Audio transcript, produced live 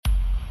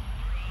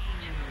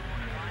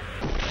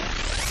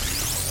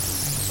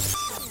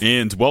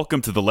And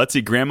welcome to the Let's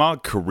Eat Grandma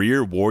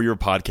Career Warrior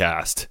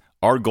Podcast.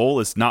 Our goal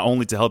is not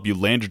only to help you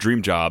land your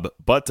dream job,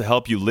 but to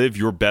help you live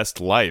your best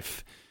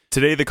life.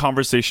 Today, the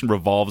conversation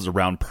revolves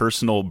around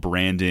personal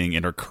branding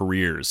and our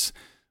careers.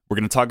 We're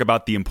going to talk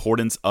about the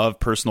importance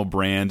of personal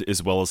brand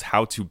as well as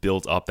how to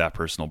build up that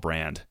personal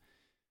brand.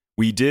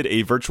 We did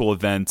a virtual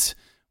event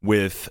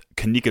with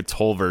Kanika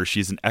Tolver.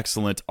 She's an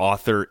excellent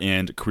author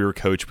and career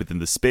coach within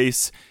the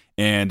space,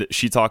 and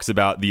she talks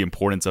about the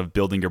importance of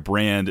building your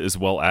brand as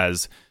well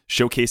as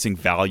showcasing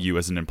value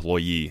as an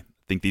employee. I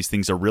think these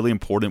things are really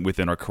important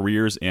within our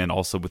careers and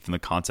also within the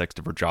context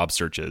of our job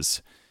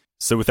searches.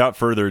 So without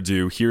further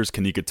ado, here's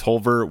Kanika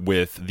Tolver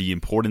with the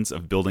importance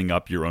of building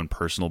up your own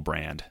personal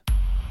brand.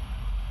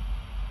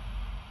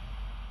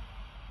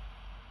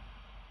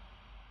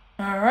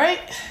 All right.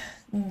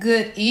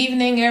 Good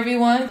evening,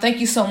 everyone. Thank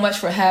you so much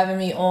for having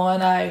me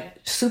on. I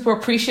super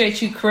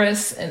appreciate you,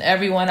 Chris, and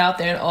everyone out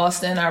there in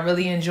Austin. I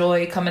really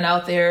enjoy coming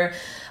out there.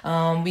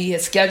 We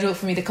had scheduled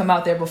for me to come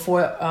out there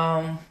before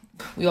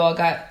we all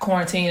got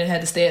quarantined and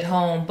had to stay at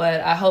home, but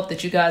I hope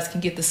that you guys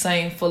can get the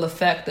same full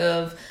effect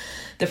of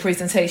the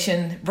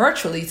presentation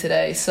virtually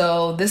today.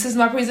 So this is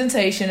my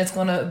presentation. It's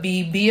going to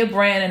be a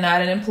brand and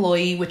not an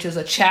employee, which is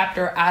a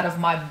chapter out of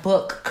my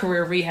book,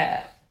 Career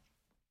Rehab.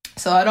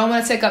 So I don't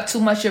want to take up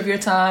too much of your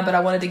time, but I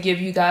wanted to give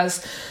you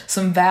guys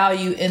some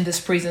value in this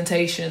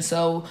presentation.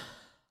 So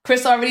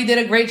Chris already did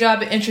a great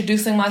job at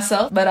introducing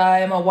myself, but I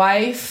am a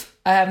wife.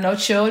 I have no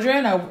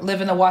children. I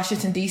live in the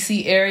Washington,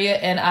 D.C. area,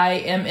 and I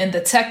am in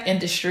the tech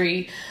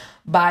industry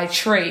by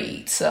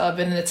trade. So I've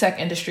been in the tech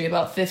industry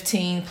about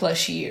 15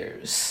 plus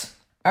years.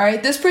 All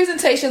right, this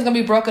presentation is going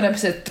to be broken up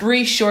into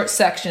 3 short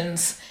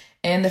sections.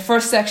 And the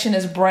first section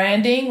is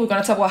branding. We're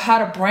going to talk about how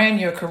to brand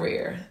your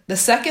career. The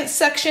second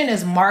section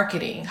is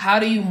marketing. How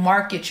do you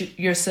market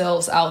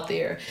yourselves out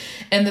there?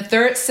 And the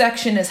third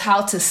section is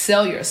how to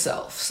sell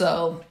yourself.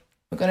 So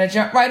we're going to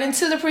jump right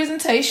into the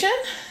presentation.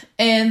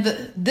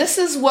 And this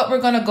is what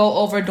we're going to go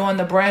over during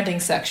the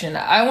branding section.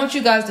 I want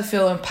you guys to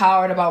feel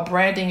empowered about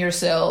branding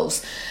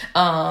yourselves.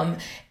 And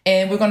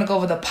we're going to go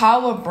over the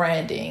power of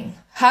branding,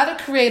 how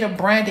to create a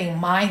branding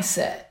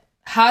mindset,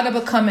 how to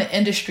become an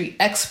industry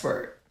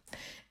expert,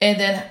 and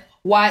then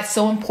why it's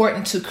so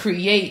important to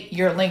create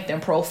your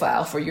LinkedIn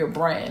profile for your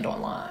brand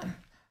online.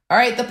 All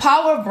right, the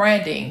power of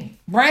branding.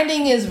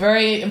 Branding is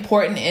very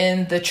important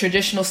in the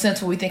traditional sense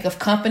when we think of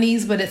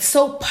companies, but it's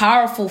so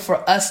powerful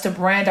for us to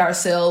brand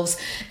ourselves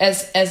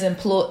as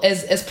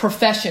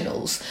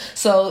professionals.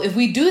 So if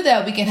we do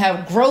that, we can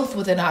have growth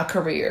within our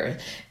career.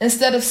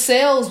 Instead of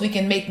sales, we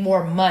can make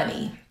more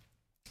money.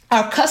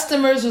 Our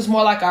customers is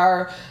more like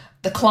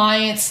the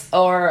clients,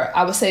 or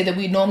I would say that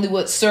we normally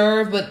would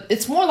serve, but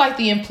it's more like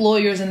the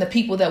employers and the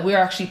people that we're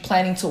actually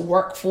planning to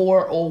work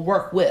for or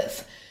work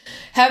with.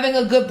 Having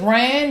a good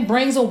brand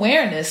brings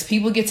awareness.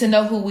 People get to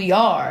know who we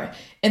are.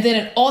 And then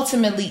it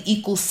ultimately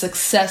equals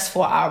success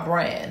for our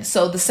brand.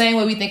 So the same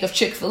way we think of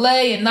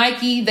Chick-fil-A and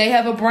Nike, they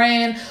have a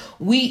brand.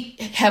 We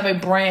have a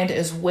brand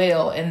as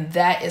well. And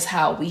that is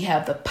how we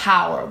have the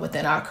power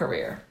within our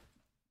career.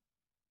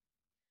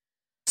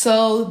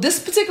 So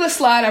this particular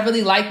slide I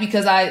really like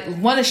because I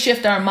want to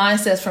shift our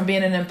mindsets from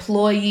being an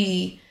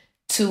employee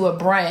to a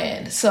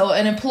brand. So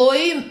an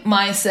employee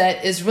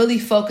mindset is really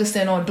focused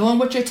in on doing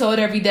what you're told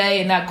every day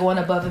and not going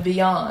above and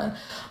beyond.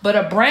 But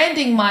a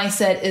branding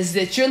mindset is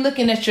that you're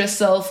looking at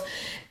yourself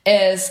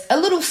as a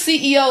little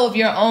CEO of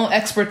your own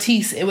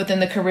expertise within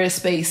the career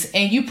space,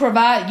 and you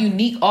provide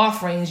unique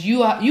offerings.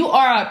 You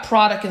are a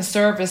product and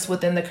service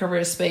within the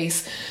career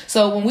space.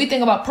 So when we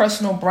think about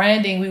personal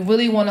branding, we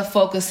really want to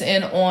focus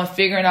in on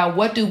figuring out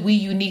what do we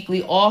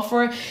uniquely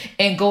offer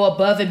and go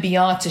above and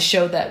beyond to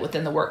show that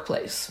within the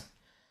workplace.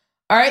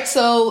 All right,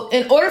 so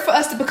in order for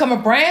us to become a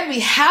brand, we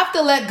have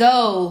to let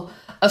go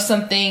of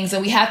some things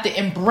and we have to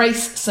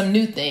embrace some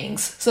new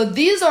things. So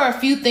these are a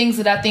few things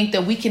that I think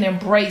that we can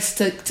embrace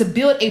to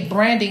build a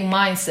branding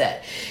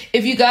mindset.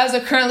 If you guys are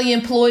currently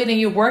employed and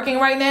you're working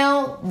right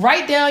now,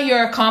 write down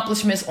your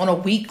accomplishments on a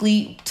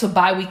weekly to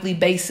bi-weekly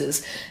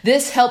basis.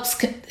 This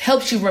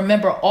helps you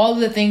remember all of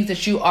the things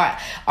that you are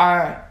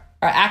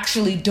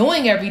actually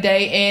doing every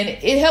day, and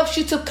it helps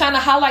you to kind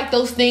of highlight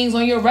those things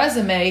on your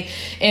resume,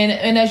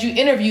 and as you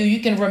interview, you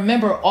can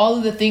remember all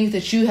of the things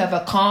that you have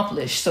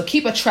accomplished. So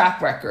keep a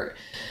track record.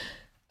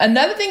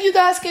 Another thing you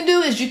guys can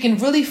do is you can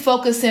really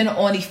focus in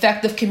on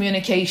effective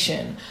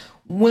communication.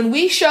 When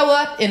we show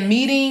up in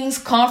meetings,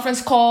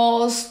 conference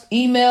calls,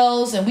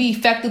 emails, and we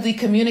effectively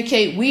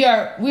communicate,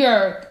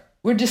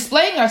 we're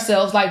displaying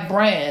ourselves like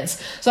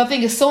brands. So I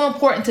think it's so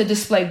important to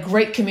display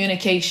great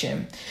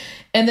communication.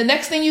 And the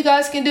next thing you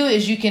guys can do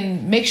is you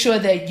can make sure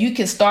that you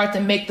can start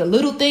to make the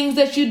little things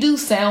that you do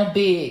sound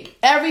big.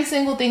 Every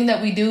single thing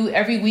that we do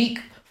every week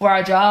for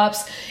our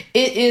jobs,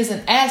 it is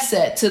an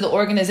asset to the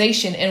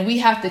organization, and we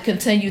have to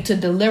continue to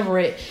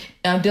deliver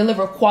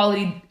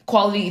quality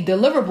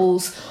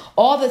deliverables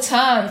all the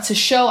time to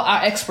show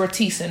our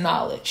expertise and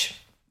knowledge.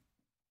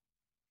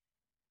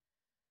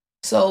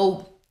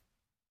 So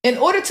In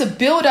order to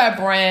build our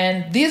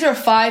brand, these are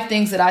 5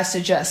 things that I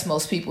suggest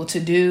most people to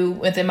do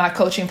within my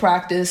coaching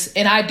practice,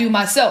 and I do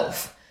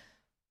myself.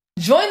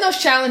 Join those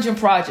challenging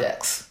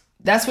projects.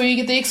 That's where you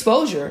get the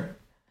exposure.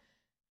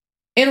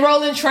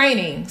 Enroll in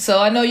training. So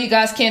I know you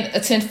guys can't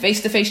attend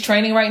face-to-face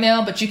training right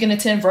now, but you can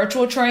attend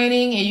virtual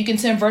training and you can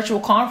attend virtual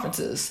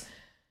conferences.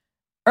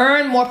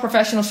 Earn more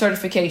professional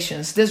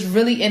certifications. This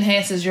really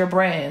enhances your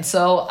brand.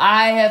 So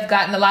I have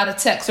gotten a lot of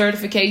tech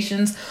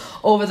certifications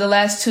over the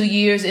last 2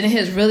 years, and it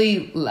has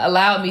really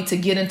allowed me to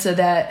get into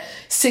that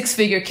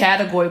 6-figure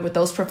category with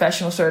those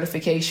professional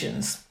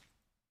certifications.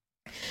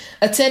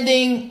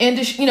 Attending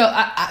industry,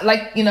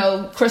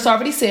 Chris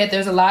already said,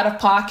 there's a lot of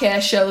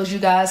podcast shows you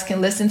guys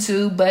can listen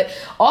to, but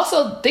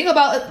also think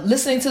about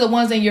listening to the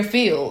ones in your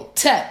field,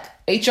 tech,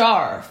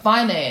 HR,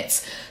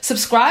 finance.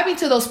 Subscribing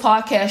to those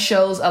podcast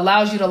shows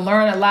allows you to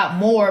learn a lot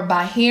more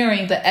by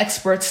hearing the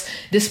experts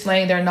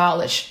displaying their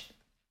knowledge.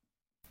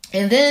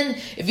 And then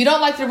if you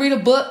don't like to read a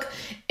book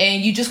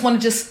and you just want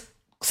to just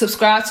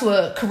subscribe to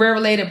a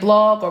career-related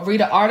blog or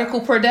read an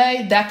article per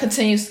day, that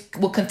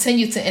will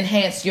continue to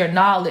enhance your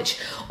knowledge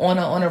on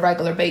a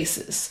regular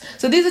basis.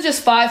 So these are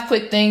just 5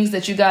 quick things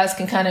that you guys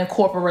can kind of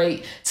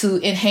incorporate to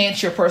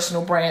enhance your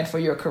personal brand for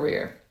your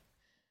career.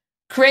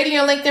 Creating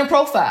your LinkedIn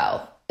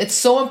profile. It's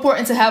so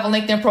important to have a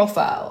LinkedIn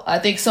profile. I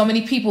think so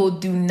many people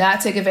do not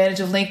take advantage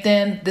of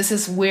LinkedIn. This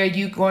is where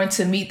you're going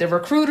to meet the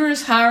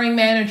recruiters, hiring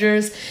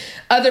managers,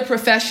 other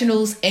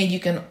professionals, and you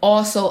can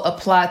also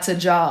apply to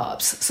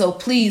jobs. So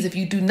please, if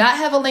you do not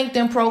have a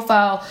LinkedIn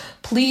profile,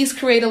 please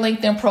create a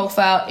LinkedIn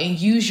profile and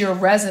use your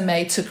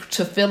resume to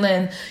fill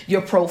in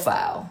your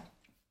profile.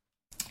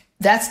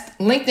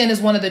 LinkedIn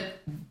is one of the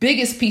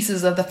biggest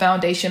pieces of the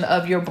foundation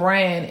of your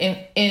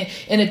brand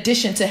in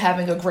addition to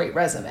having a great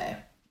resume.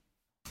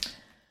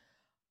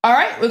 All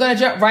right, we're going to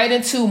jump right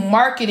into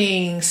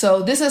marketing.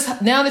 So this is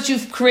now that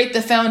you've created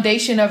the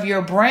foundation of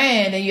your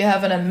brand and you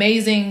have an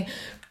amazing,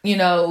 you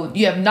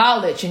have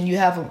knowledge and you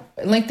have a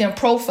LinkedIn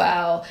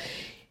profile,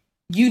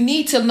 you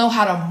need to know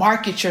how to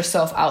market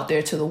yourself out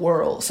there to the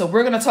world. So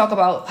we're going to talk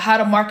about how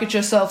to market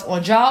yourself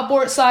on job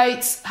board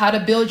sites, how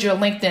to build your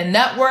LinkedIn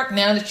network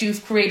now that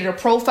you've created a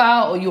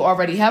profile or you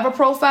already have a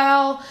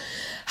profile,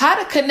 how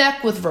to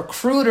connect with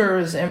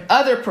recruiters and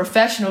other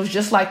professionals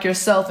just like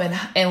yourself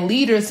and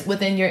leaders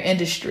within your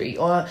industry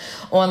or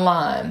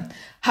online,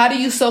 how to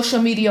use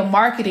social media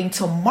marketing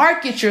to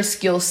market your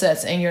skill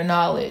sets and your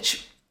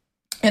knowledge,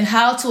 and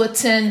how to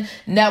attend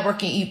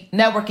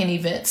networking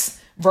events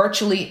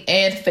virtually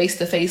and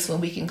face-to-face when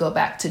we can go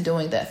back to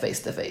doing that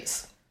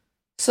face-to-face.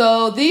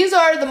 So these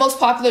are the most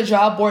popular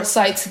job board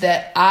sites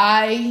that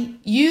I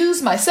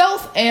use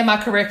myself and my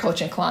career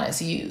coaching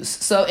clients use.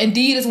 So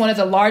Indeed is one of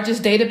the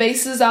largest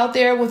databases out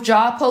there with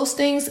job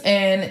postings,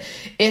 and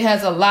it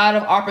has a lot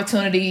of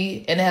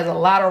opportunity and it has a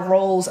lot of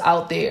roles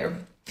out there.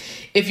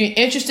 If you're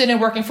interested in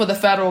working for the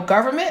federal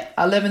government,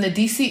 I live in the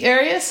DC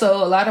area,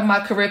 so a lot of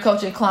my career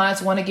coaching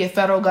clients want to get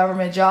federal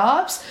government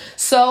jobs.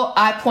 So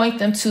I point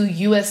them to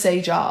USA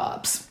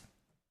Jobs.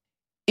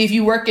 If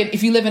you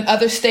live in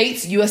other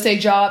states, USA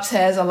Jobs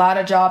has a lot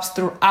of jobs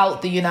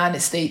throughout the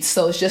United States.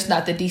 So it's just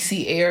not the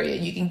DC area.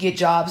 You can get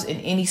jobs in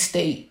any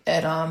state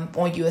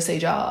on USA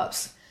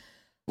Jobs.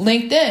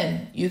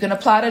 LinkedIn, you can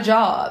apply to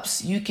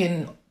jobs. You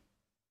can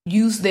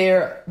use they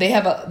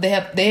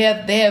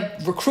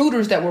have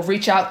recruiters that will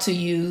reach out to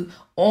you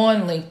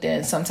on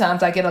LinkedIn.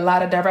 Sometimes I get a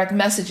lot of direct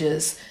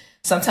messages.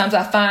 Sometimes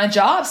I find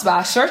jobs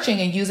by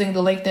searching and using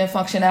the LinkedIn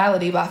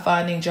functionality by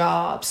finding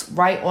jobs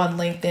right on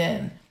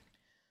LinkedIn.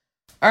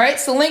 All right,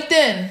 so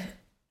LinkedIn,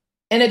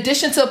 in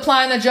addition to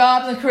applying to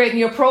jobs and creating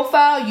your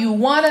profile, you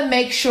want to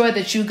make sure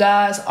that you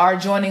guys are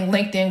joining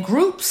LinkedIn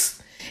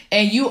groups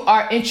and you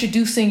are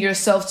introducing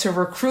yourself to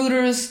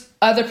recruiters,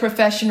 other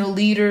professional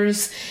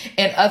leaders,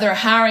 and other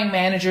hiring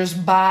managers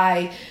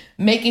by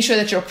making sure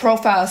that your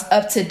profile is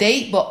up to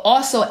date, but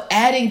also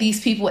adding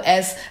these people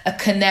as a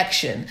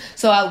connection.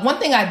 So one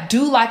thing I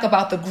do like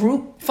about the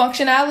group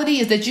functionality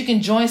is that you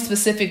can join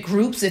specific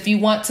groups. If you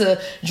want to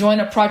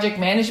join a project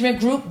management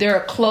group, there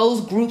are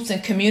closed groups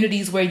and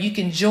communities where you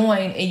can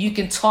join and you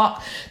can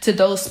talk to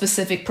those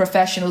specific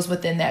professionals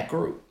within that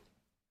group.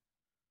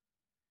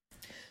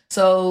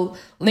 So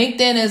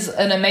LinkedIn is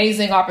an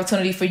amazing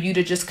opportunity for you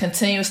to just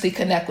continuously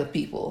connect with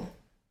people.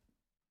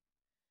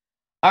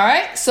 All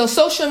right, so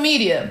social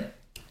media.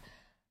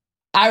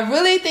 I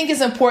really think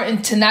it's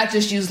important to not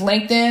just use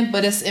LinkedIn,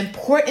 but it's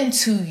important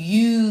to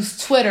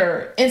use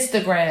Twitter,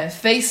 Instagram,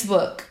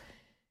 Facebook,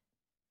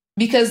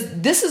 because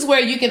this is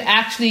where you can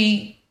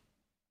actually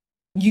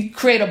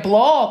create a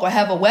blog or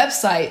have a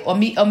website or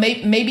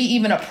maybe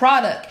even a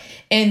product,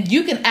 and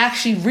you can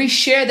actually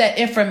reshare that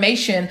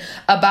information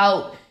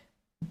about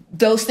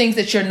those things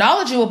that you're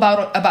knowledgeable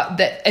about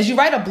that. As you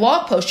write a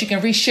blog post, you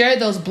can reshare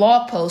those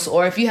blog posts,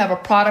 or if you have a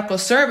product or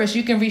service,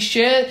 you can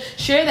share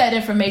that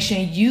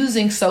information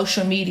using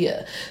social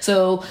media.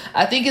 So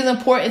I think it's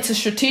important to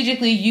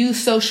strategically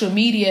use social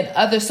media and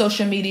other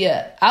social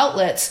media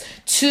outlets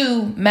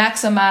to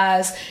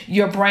maximize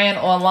your brand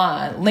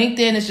online.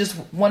 LinkedIn is just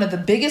one of the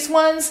biggest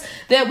ones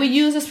that we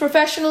use as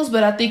professionals,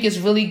 but I think it's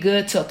really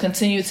good to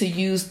continue to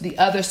use the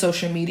other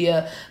social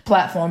media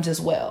platforms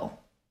as well.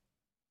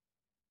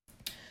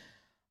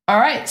 All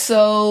right,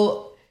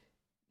 so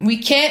we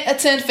can't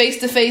attend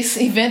face-to-face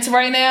events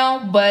right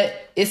now,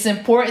 but it's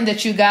important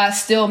that you guys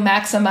still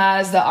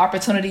maximize the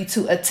opportunity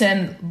to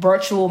attend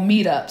virtual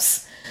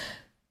meetups.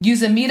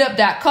 Using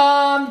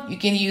meetup.com, you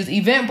can use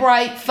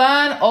Eventbrite,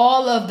 find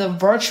all of the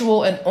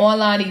virtual and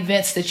online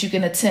events that you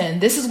can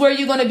attend. This is where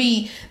you're going to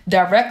be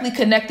directly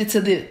connected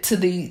to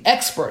the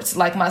experts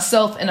like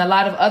myself and a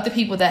lot of other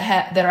people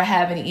that are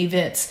having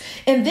events.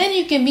 And then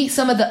you can meet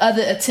some of the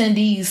other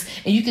attendees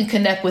and you can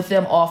connect with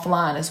them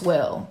offline as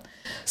well.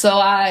 So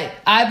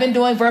I've been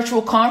doing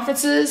virtual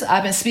conferences.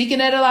 I've been speaking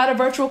at a lot of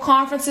virtual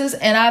conferences,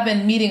 and I've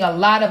been meeting a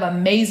lot of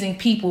amazing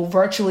people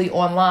virtually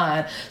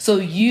online. So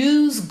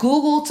use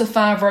Google to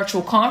find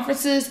virtual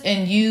conferences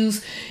and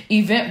use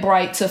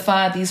Eventbrite to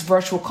find these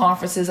virtual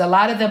conferences. A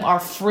lot of them are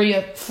free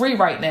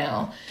right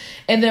now.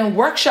 And then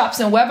workshops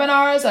and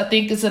webinars, I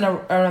think it's an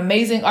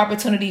amazing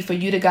opportunity for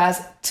you guys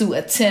to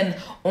attend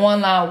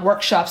online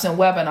workshops and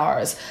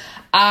webinars.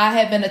 I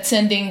have been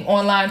attending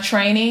online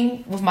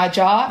training with my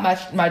job.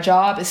 My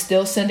job is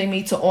still sending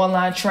me to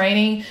online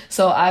training.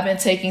 So I've been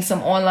taking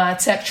some online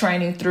tech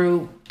training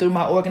through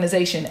my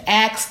organization.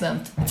 Ask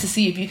them to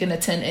see if you can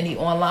attend any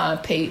online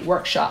paid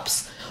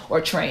workshops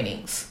or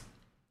trainings.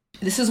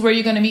 This is where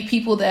you're going to meet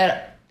people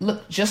that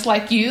look just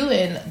like you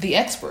and the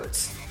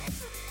experts.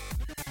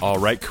 All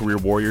right, Career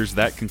Warriors,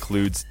 that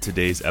concludes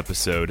today's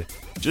episode.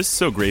 Just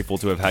so grateful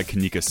to have had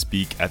Kanika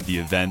speak at the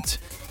event.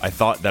 I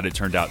thought that it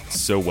turned out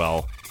so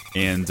well.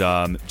 And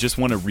just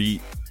want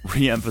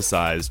to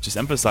emphasize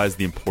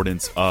the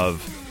importance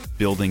of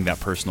building that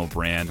personal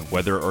brand,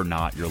 whether or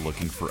not you're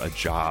looking for a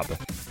job.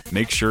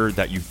 Make sure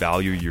that you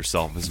value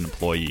yourself as an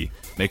employee.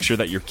 Make sure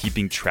that you're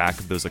keeping track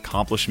of those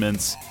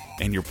accomplishments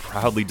and you're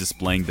proudly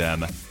displaying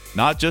them,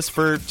 not just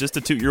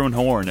to toot your own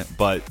horn,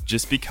 but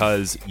just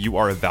because you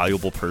are a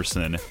valuable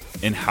person,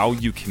 and how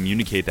you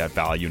communicate that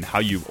value and how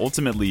you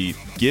ultimately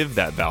give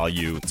that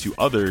value to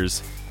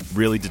others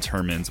really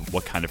determines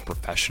what kind of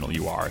professional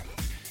you are.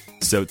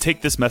 So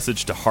take this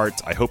message to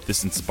heart. I hope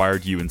this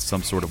inspired you in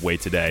some sort of way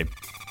today.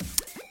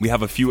 We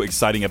have a few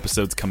exciting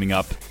episodes coming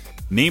up,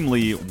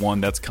 namely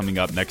one that's coming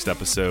up next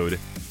episode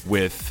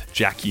with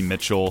Jackie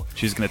Mitchell.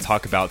 She's going to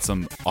talk about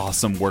some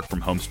awesome work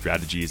from home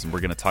strategies, and we're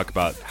going to talk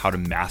about how to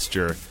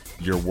master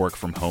your work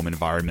from home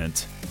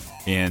environment.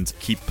 And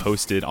keep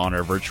posted on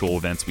our virtual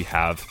events we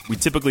have. We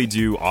typically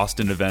do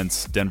Austin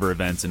events, Denver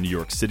events, and New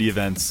York City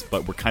events,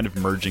 but we're kind of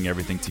merging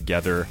everything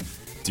together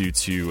due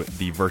to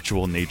the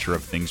virtual nature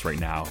of things right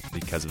now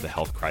because of the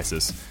health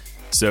crisis.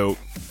 So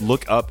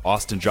look up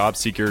Austin Job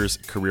Seekers,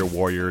 Career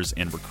Warriors,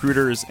 and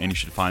Recruiters, and you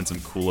should find some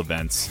cool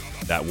events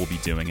that we'll be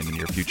doing in the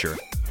near future.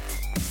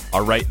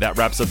 All right, that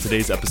wraps up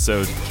today's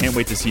episode. Can't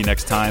wait to see you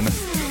next time.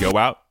 Go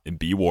out and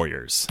be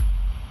warriors.